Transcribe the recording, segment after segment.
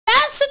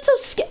pass it to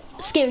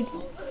Scary.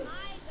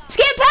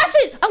 Scary, pass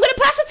it! I'm gonna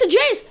pass it to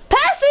Jace!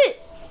 Pass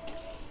it!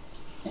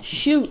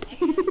 Shoot.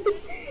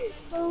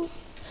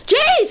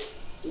 Jace!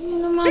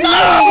 No!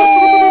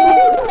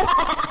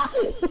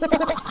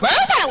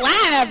 Where's that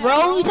laugh,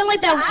 bro? You sound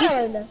like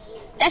that.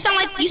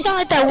 You sound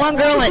like that one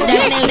girl that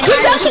Jace, named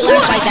get down the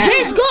court! like that.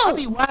 Jace, go!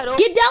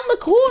 Get down the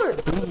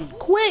court!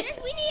 Quick!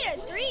 We need a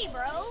 3,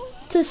 bro.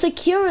 To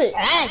secure it. I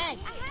have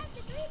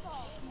the 3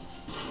 ball.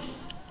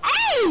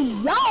 Hey,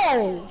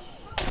 yo!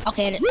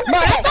 Okay, bro,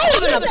 that's not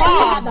even a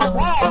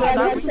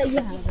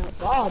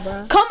ball,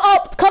 bro. Come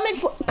up!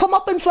 Come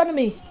up in front of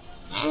me.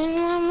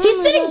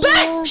 He's sitting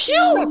back!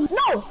 Shoot!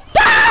 No!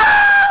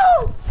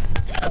 Bow!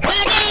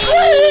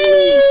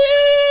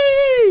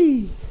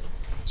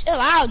 Chill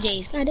out,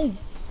 Jace.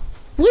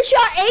 We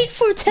shot 8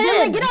 for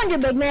 10. Get on your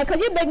big man,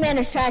 cause your big man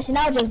is trash, and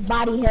I'll just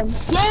body him.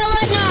 Yeah,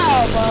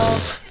 no, bro.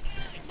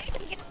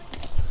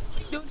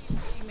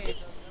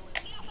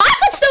 I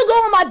can still go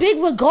on my big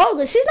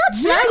regardless. He's not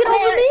snagging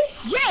over me.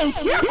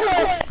 James, you're cool.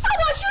 How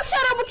about you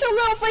shut up with your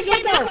little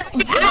freaking self?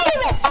 You got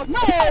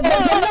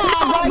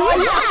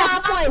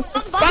 5 points.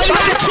 Bro, you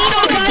got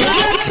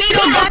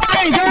Cheeto got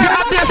that girl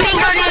up your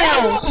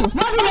fingernails.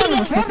 What do I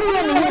hear?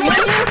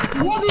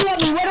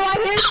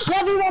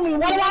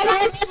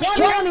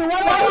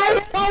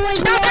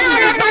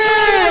 Stop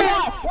it!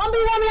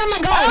 1v1 on my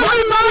god.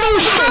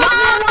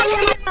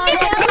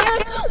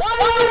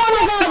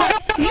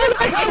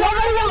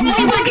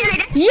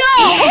 Yo,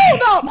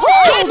 hold up.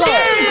 Hold up.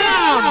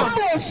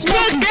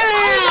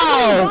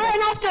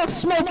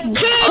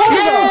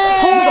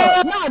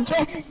 No,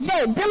 Jay,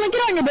 Billy,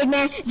 get on your big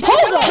man.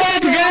 Hold up.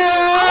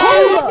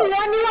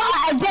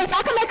 James,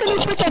 I can make a new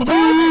freaking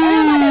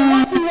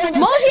ball.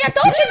 Mosey, I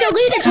thought you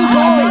deleted your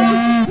guard.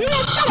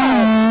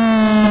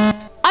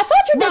 I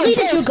thought you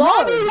deleted your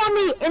guard.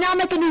 And I'll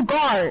make a new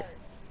guard.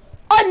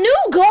 A new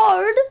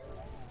guard?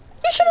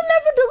 You should have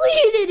never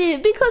deleted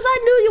it because I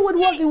knew you would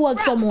 1v1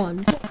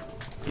 someone.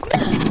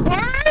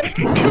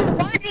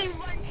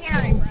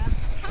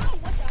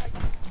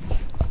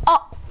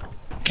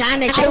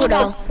 Kinda true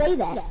though. Say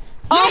that.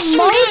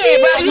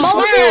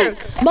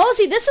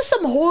 Mosey, this is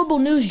some horrible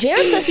news.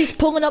 Jared says he's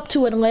pulling up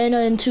to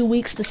Atlanta in 2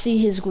 weeks to see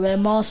his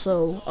grandma.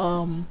 So,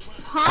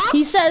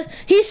 he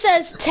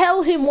says,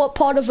 tell him what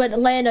part of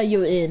Atlanta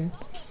you're in.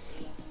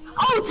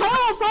 Oh,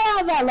 tell him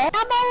part of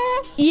Atlanta?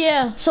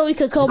 Yeah, so he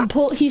could come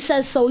pull. He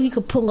says so he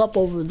could pull up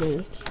over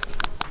there.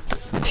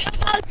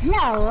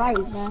 Yeah, right,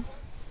 man.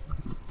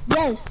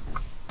 Yes.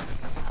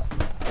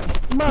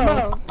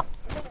 Bro.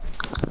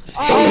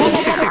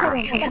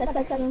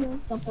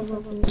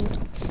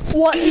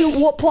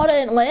 What part of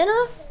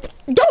Atlanta?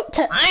 Don't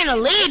tell. I ain't a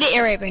lead the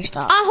ear raping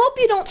stuff. I hope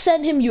you don't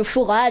send him your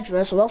full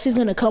address, or else he's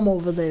gonna come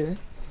over there.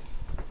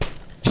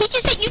 You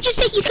just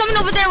said he's coming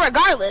over there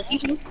regardless.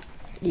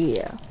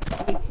 Yeah.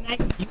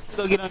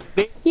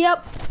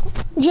 Yep.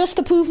 Just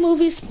to prove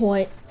Movie's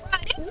point.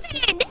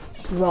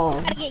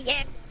 Wrong.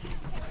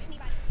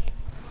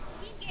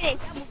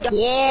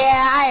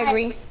 Yeah, I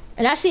agree.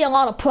 And I see a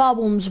lot of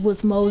problems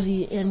with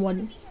Mosey and what.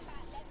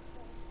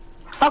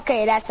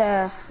 Okay, that's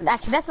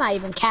not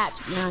even cap,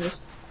 to be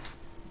honest.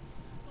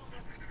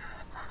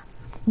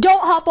 Don't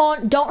hop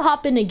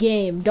in the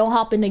game. Don't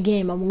hop in the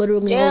game. I'm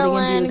literally loading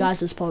into your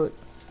guys' part.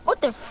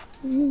 What the?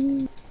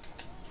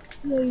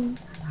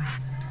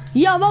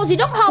 Yo, Mosey,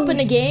 don't hop in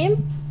the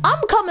game.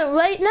 I'm coming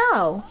right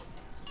now.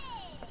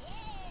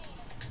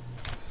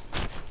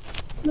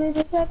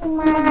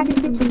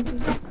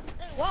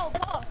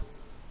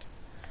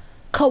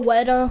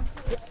 Coweta. I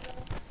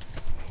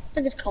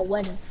think it's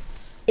Coweta.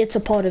 It's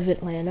a part of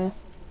Atlanta.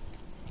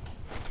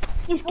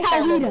 He's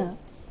Coweta.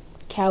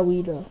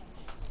 Coweta.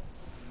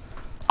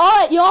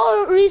 Alright,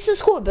 y'all reach the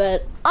score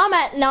bet. I'm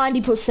at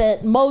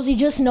 90%. Mosey,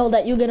 just know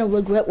that you're gonna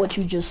regret what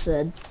you just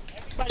said.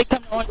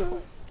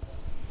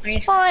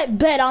 Alright,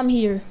 bet I'm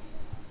here.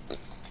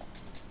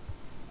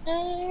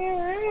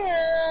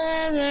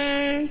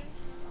 I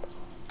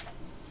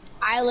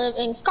live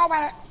in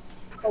Coweta.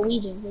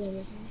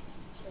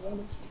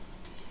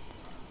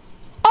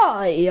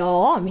 Alright,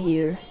 y'all, I'm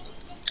here.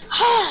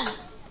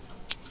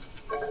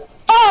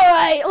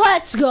 Alright,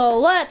 let's go.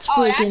 Let's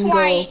freaking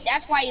go.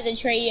 That's why you're the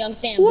Trae Young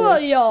fanboy.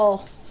 What,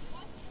 y'all?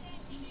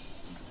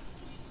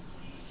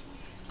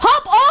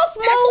 Hop off,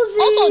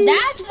 Mosey! Also,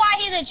 that's why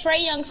he's a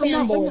Trae Young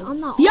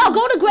fanboy. Yo,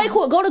 go to Gray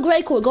Court. Go to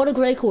Gray Court. Go to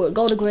Gray Court.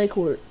 Go to Gray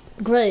Court.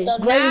 Gray. So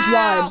Gray is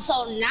wide.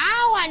 So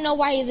now I know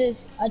why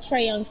he's a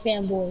Trae Young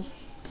fanboy.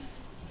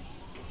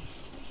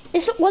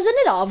 Wasn't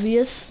it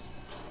obvious?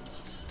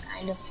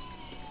 Kind of.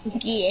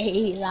 Yeah,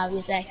 he's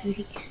obvious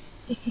actually.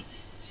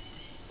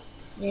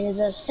 He's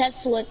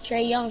obsessed with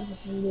Trae Young for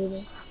some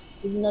reason.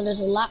 Even though there's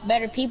a lot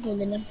better people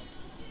than him.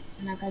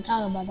 I'm not gonna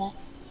talk about that.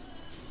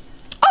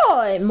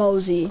 Alright,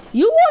 Mosey.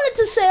 You wanted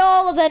to say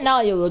all of that,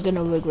 now you're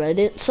gonna regret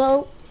it,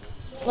 so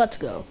let's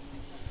go.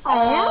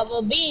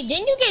 But Bean,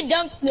 didn't you get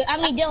dunked? I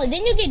mean, Dylan,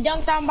 didn't you get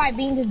dunked on by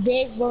Beans'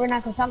 big? But we're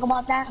not gonna talk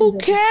about that. Who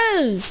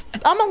cares?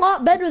 I'm a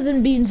lot better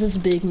than Beans'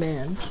 big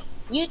man.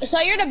 So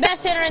you're the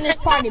best hitter in this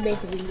party,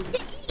 basically.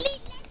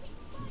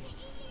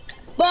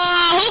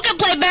 But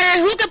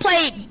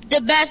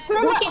the best.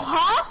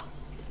 Huh?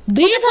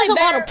 Beans has a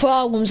lot of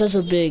problems as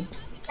a big.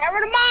 Never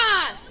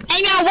mind.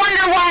 And y'all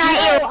wonder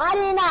why No, I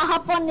did not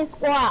hop on this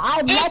squad.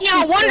 I left And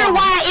y'all the wonder squad.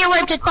 why I ear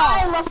raped the I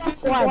thought. left the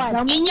squad.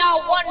 dummy. And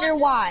y'all wonder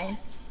why.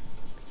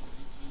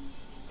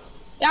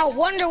 Y'all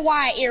wonder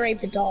why I ear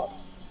raped the dog.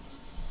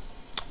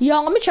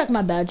 Yo, let me check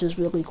my badges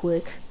really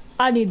quick.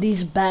 I need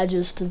these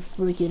badges to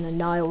freaking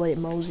annihilate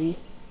Mosey.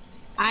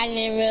 I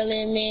didn't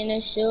really mean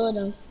to shoot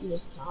him. He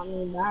just told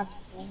me that's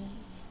fine.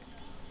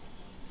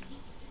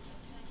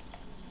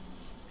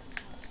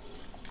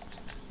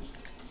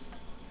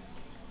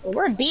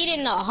 We're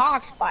beating the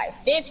Hawks by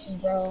 50,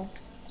 bro.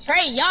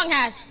 Trey Young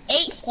has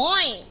 8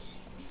 points.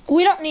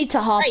 We don't need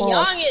to hop Trey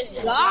off. Young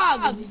is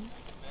garbage.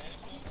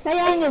 Trae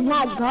Young is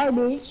not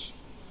garbage.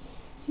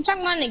 I'm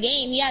talking about in the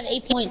game. He has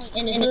 8 points,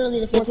 and it's literally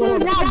the fourth He's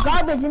quarter. not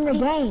garbage in the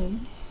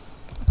game.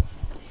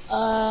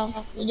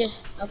 We just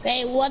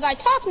okay. Was I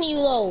talking to you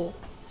though?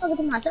 I'm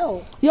talking to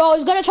myself. Yo,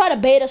 he's gonna try to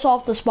bait us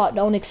off the spot.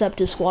 Don't accept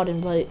his squad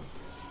invite.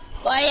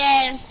 But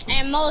yeah,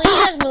 and Mo, he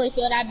doesn't really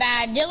feel that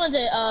bad. Dylan's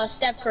a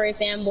Steph Curry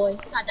fanboy.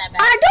 It's not that bad.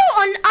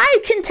 I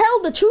can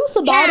tell the truth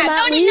about him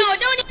at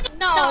least.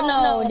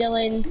 No,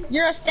 Dylan.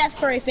 You're a Steph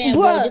Curry fanboy.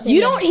 Bruh, Just you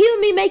admit don't it. hear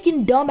me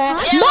making dumbass.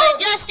 Dylan,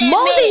 just admit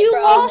Mosey, it, you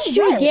bro. lost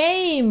your Right.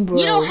 game, bro.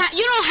 You don't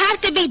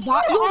have to be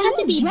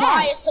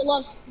biased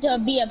to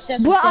be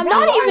obsessed Bro, with I'm Steph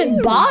not Curry.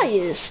 even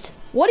biased.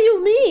 What do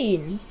you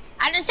mean?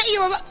 I didn't say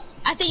you were.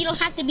 I said you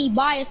don't have to be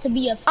biased to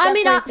be a Steph I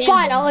mean, Curry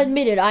fine, fanboy. I'll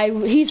admit it.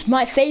 He's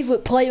my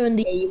favorite player in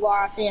the. Yeah, you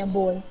are a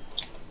fanboy.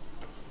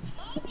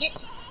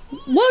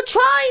 We're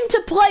trying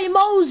to play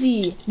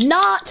Mosey,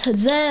 not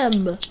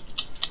them.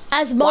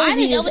 As Why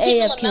Mosey is did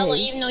LMAO AFK.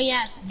 even though he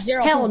has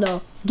 0 Hell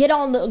points?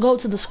 no. Go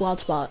to the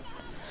squad spot.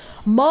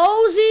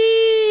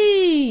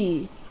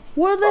 Mosey!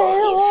 Where the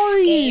hell are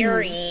you?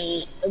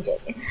 Scary. Okay.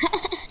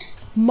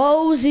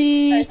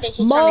 Mosey!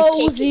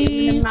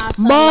 Mosey! Mosey!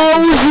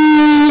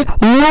 Mosey!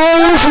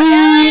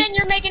 Dylan,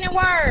 you're making it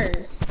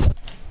worse.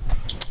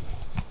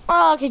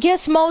 Oh, I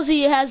guess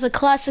Mosey has a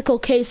classical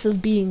case of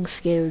being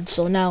scared,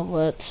 so now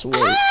let's wait.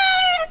 Hell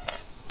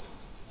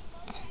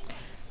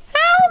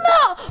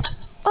no!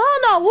 Oh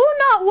no,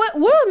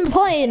 we're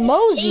playing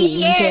Mosey. He's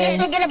scared. Okay?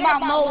 Let's forget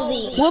about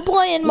Mosey. We're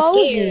playing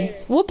Mosey. scared.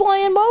 We're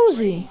playing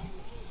Mosey.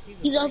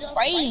 He's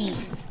afraid.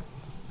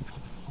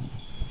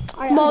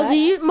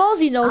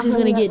 Mosey knows he's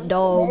gonna get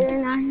dogged.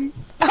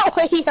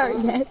 Oh, he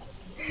heard that.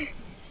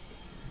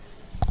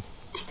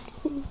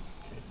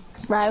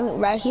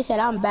 Right. He said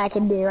I'm back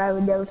in there. Right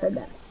when Dylan said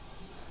that.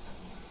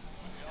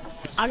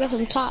 I got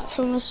some top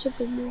from the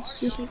Super Bowl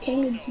season.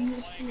 King of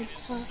Jesus from the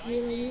top.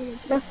 Really.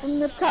 That's from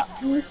the top,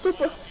 from the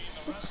stupid.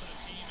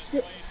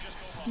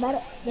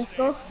 Let's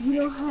go. You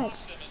know how.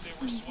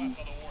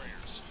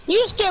 You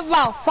just give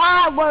about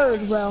 5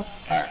 words, bro.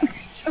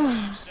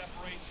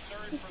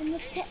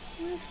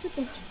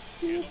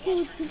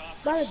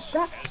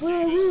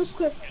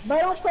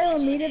 But don't play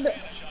with me.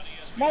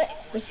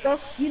 But let's go.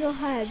 You know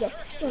how I go.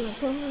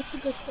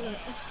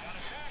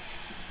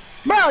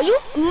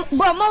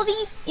 Bro, Mosey,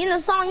 in the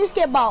song you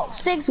skip about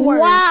 6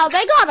 words. Wow,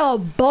 they got a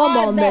bum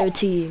on their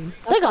team.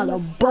 They got a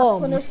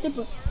bum.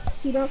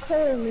 See, don't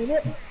play with me.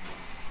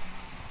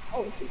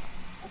 Oh,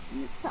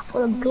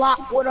 With a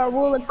Glock, with a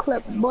ruler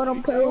clip, but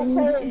don't play with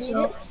me.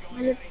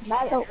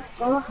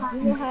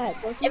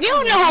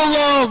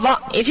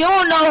 If you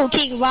don't know who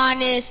King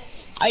Von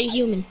is, are you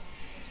human?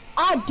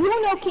 I do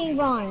know King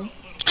Von.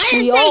 I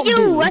didn't We all say you.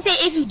 do. I said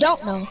if you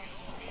don't know.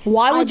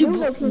 Why would I do you?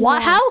 know King Why?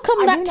 Von. How come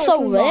I do that's know so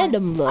King Von.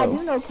 random I though?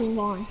 do know King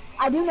Von.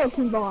 I do know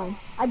King Von.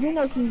 I do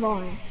know King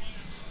Von.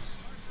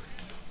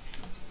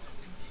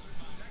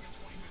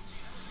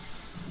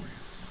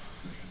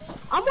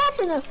 I'm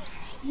watching a.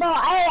 Bro,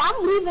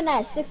 I'm leaving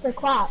at 6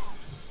 o'clock.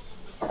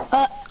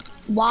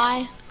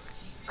 Why?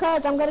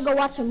 Cause I'm gonna go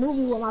watch a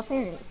movie with my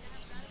parents.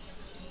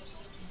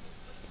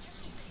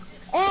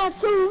 And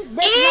 2,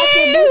 that's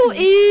not your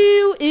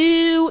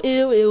business.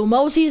 Ew.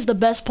 Mosey is the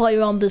best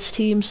player on this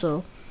team,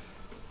 so.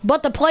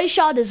 But the play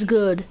shot is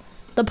good.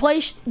 The play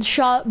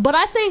shot, but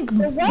I think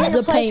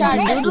the play paint shot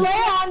boost is This is.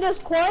 player on this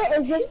court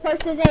is this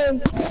person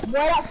named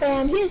What Up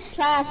Fam. He's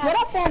trash. What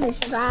Up Fam is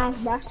trash,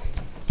 bro.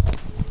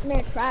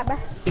 Man, try, bro.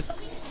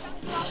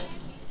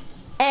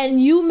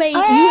 And you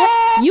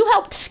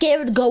helped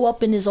Scared go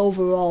up in his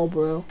overall,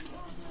 bro.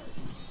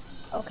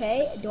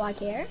 Okay, do I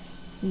care?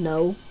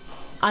 No,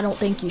 I don't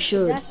think you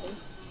should.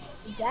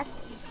 Exactly.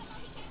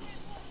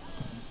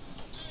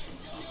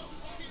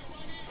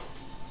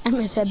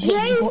 I said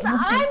James,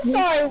 I'm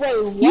sorry,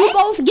 wait, what? You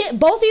both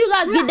of you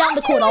guys get down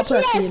the court. I'll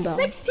press He the has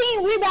inbound.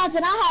 16 rebounds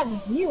and I have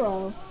 0. You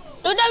know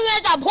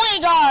you a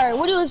point guard.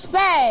 What do you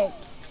expect?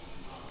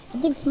 I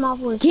think small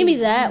forward. Give me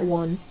that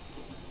one.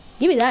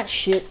 Give me that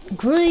shit.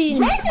 Green.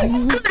 Why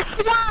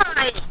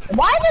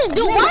this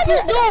dude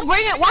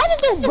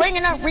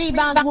bringing up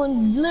rebounds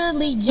when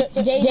literally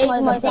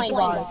Jason was a point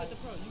guard?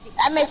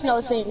 That makes no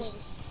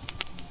sense.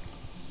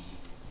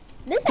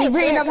 This He ain't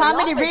bringing fair up how for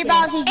many Robert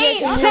rebounds he Ain't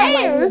gets.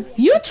 fair.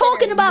 You're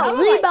talking about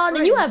rebound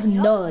and you have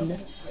none.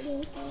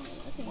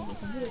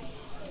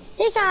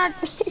 He's trying.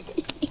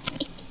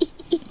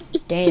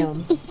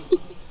 Damn.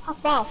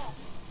 Hop off.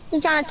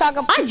 He's trying to talk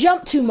about. I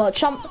jumped too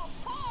much. I'm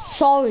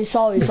sorry.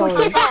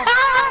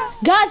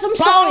 Guys, I'm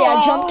sorry.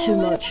 I jumped too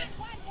much.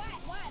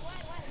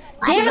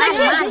 Damn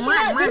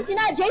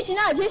it. Jason,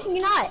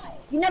 you're not.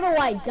 You never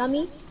white,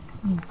 dummy.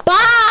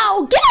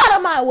 Bow! Get out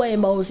of my way,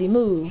 Mosey.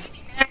 Move.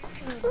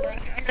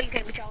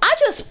 I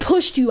just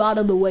pushed you out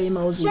of the way,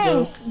 Mosey.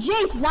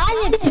 Jace, 9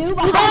 and 2.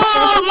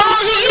 Oh,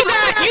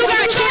 Mosey, you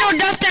got Cheeto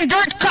dust and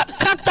dirt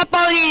cupped up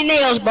all your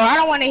nails, bro. I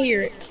don't want to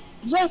hear it.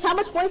 Jace, how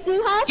much points do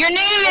you have? Your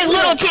name is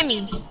Little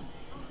Timmy.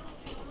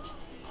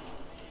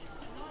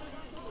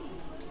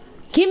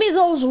 Give me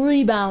those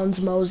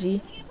rebounds,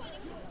 Mosey.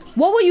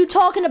 What were you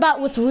talking about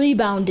with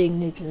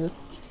rebounding, nigga?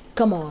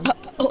 Come on. Jay,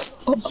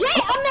 I'm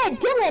not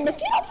Dylan. If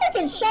you don't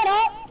fucking shut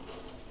up.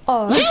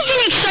 Alright. You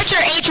getting such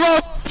your H-roll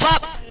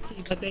up,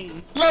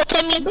 Little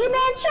Timmy. Hey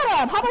man, shut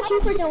up. How about you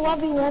freaking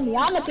love me?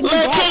 I'm looking at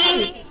Little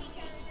Timmy.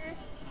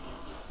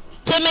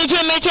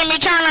 Timmy,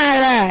 turn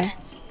on her.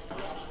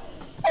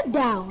 Sit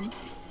down.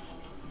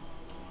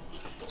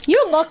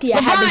 You're lucky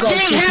I had to go LeBron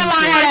James to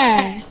hairline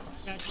her.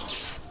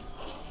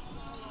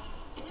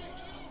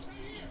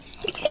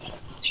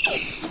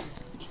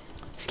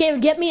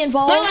 Scared, get me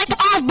involved. Look like the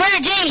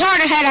off-brand James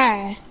Harden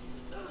head.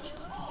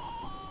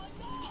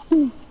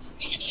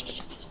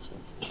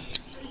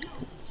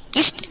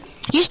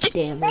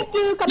 Damn it. Thank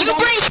you. You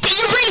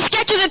bring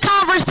Skechers and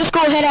Converse to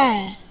school head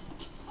ass.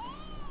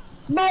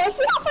 Bro, if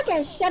you don't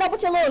fucking shut up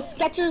with your little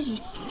Skechers shoes.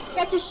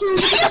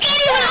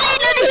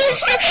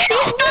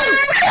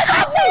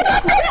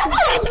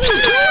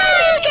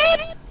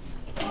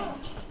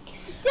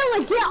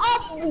 Dylan, get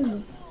off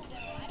me.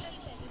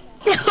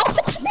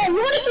 Man,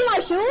 you wanna see my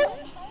shoes?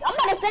 I'm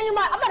about to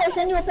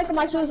send you a pic of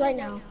my shoes right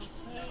now.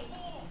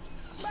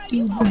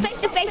 Face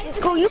to face in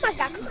school, you must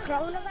got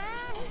coronavirus.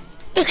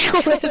 I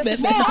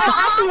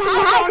actually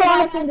had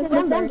coronavirus in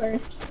December.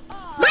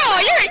 Bro,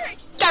 your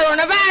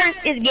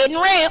coronavirus is getting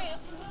real.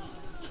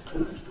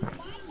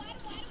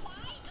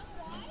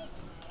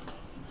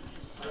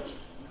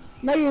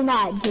 No, you're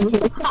not,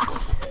 Jason.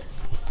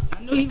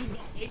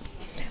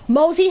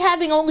 Mosey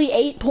having only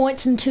 8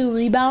 points and 2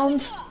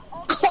 rebounds.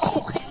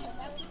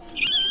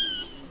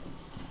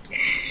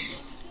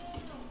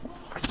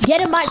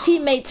 Getting my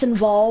teammates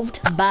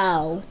involved.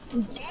 Bow.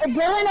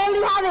 Dylan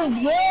only having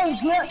 0.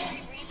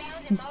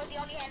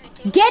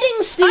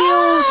 Getting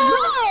steals.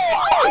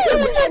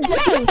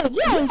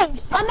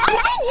 James,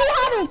 imagine you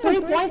having 3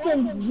 points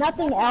and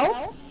nothing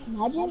else.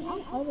 Imagine.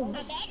 Imagine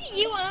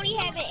you only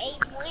having 8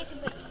 points,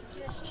 but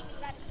your team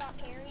got to stop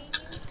carrying.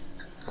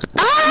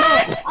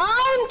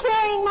 I'm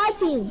carrying my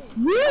team.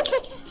 You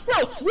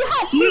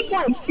have 2 points.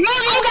 No, you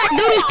got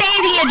doodle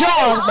stains in your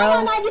drawers, bro.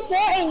 I'm 94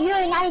 and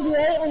you're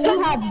 98 and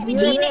you have 0. 17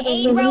 to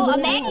 8, bro.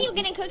 Imagine you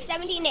getting cooked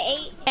 17 to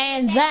 8.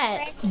 And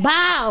that.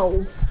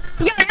 Bow.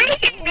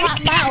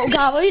 Bow.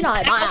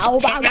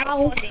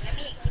 Bow.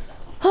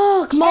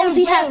 Oh,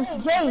 Mosey has.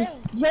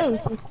 Jace.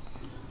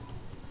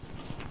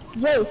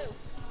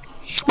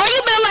 Bro,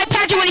 you better like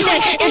Patrick when he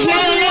said, it's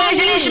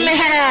mayonnaise and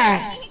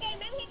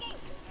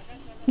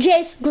it's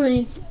Jace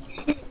Green.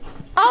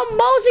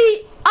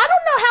 Mosey, I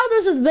don't know how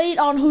there's a debate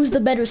on who's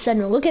the better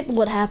center. Look at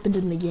what happened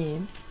in the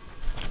game.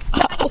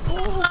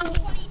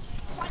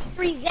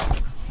 23 zip.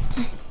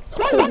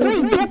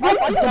 23 zip.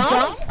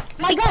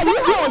 My God, you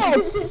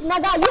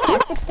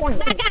have 6 points.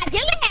 My God,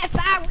 Dylan had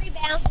 5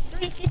 rebounds,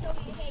 3 assists over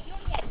your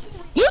head.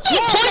 You only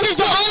had 2 rebounds. You think points is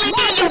the only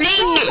thing you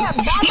need?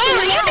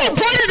 Mosey, you think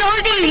points is the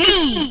only thing you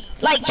need?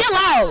 Like, chill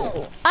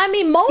out. I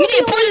mean, Mosey. You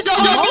think points is the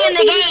only thing in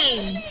the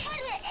game?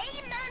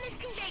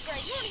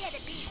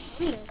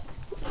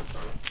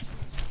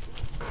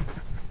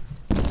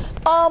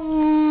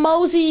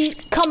 Mosey,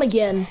 come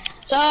again.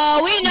 So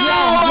we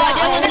know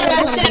Dylan's the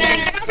better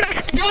center.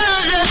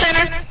 Dylan's the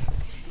center.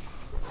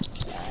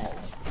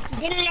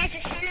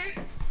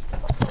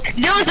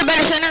 Dylan's the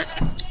better center.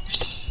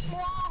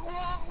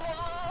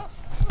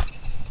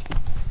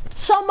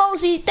 So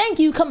Mosey, thank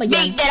you. Come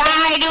again. Think that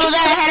I do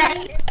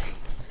that.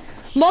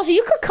 Mosey,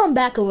 you could come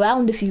back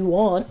around if you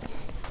want.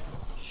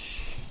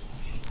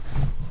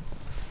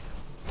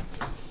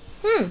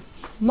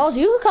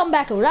 Mosey, you could come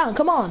back around.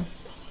 Come on.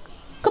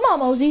 Come on,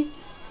 Mosey.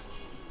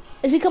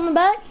 Is he coming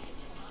back?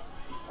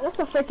 That's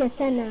a freaking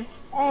center.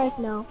 Heck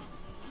no.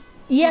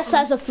 Yes,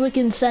 as a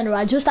freaking center.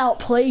 I just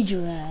outplayed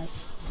your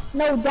ass.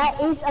 No,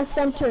 that is a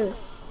center.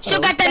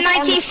 Still got the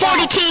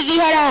 1940 TV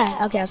head.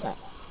 Okay, I'm sorry.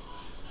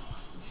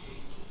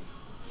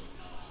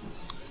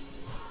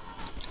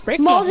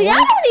 Mosey, I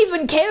don't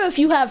even care if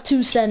you have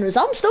 2 centers.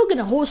 I'm still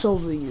gonna horse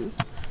over you.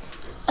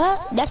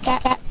 That's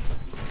cat.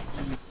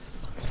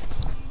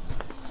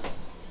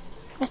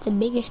 That's the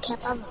biggest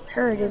cap I've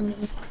heard in.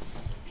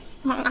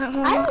 I do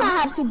not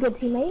have 2 good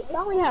teammates. I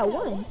only had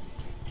 1.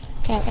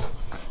 Cat.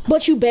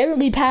 But you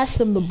barely passed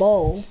them the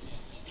ball.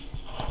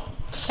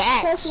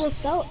 Facts.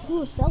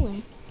 Who was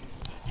selling?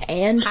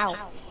 And How?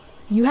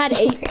 you had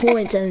 8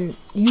 points and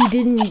you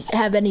didn't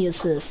have any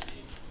assists.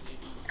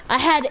 I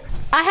had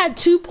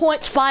 2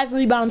 points, 5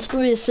 rebounds,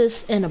 3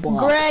 assists, and a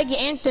block. Greg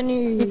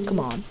Anthony. Come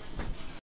on.